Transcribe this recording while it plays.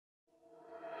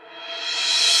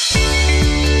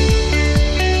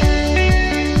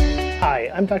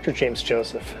I'm Dr. James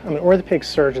Joseph. I'm an orthopedic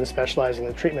surgeon specializing in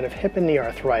the treatment of hip and knee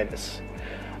arthritis.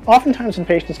 Oftentimes when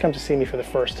patients come to see me for the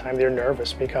first time, they're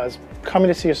nervous because coming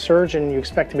to see a surgeon, you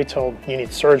expect to be told you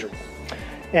need surgery.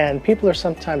 And people are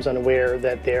sometimes unaware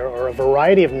that there are a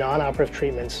variety of non-operative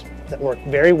treatments that work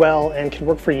very well and can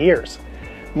work for years.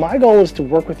 My goal is to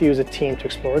work with you as a team to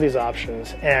explore these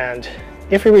options, and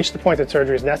if we reach the point that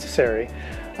surgery is necessary,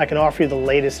 I can offer you the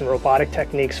latest in robotic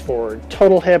techniques for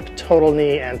total hip, total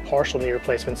knee, and partial knee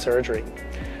replacement surgery.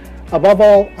 Above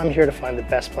all, I'm here to find the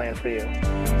best plan for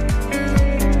you.